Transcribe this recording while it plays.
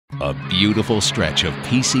A beautiful stretch of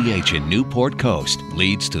PCH in Newport Coast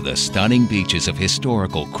leads to the stunning beaches of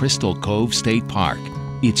historical Crystal Cove State Park.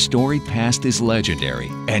 Its storied past is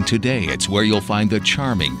legendary, and today it's where you'll find the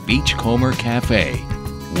charming Beachcomber Cafe.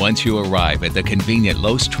 Once you arrive at the convenient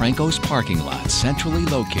Los Trancos parking lot centrally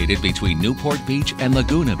located between Newport Beach and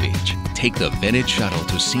Laguna Beach, take the vintage shuttle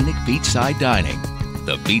to scenic beachside dining.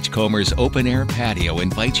 The Beachcomber's open-air patio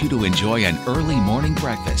invites you to enjoy an early morning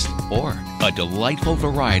breakfast or a delightful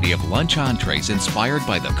variety of lunch entrees inspired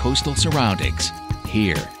by the coastal surroundings.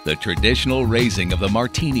 Here, the traditional raising of the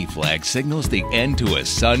martini flag signals the end to a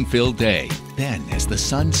sun-filled day. Then, as the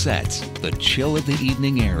sun sets, the chill of the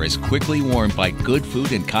evening air is quickly warmed by good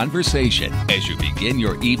food and conversation as you begin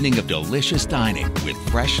your evening of delicious dining with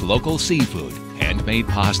fresh local seafood, handmade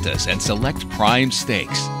pastas, and select prime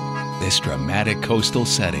steaks. This dramatic coastal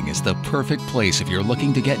setting is the perfect place if you're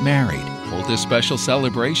looking to get married, hold a special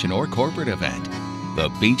celebration, or corporate event. The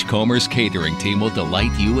Beachcombers catering team will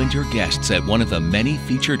delight you and your guests at one of the many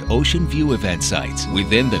featured ocean view event sites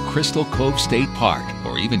within the Crystal Cove State Park,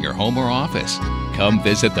 or even your home or office. Come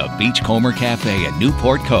visit the Beachcomber Cafe at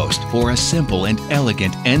Newport Coast for a simple and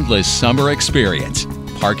elegant endless summer experience.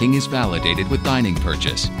 Parking is validated with dining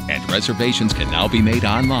purchase, and reservations can now be made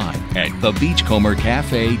online at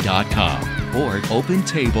thebeachcombercafe.com or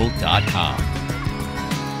opentable.com.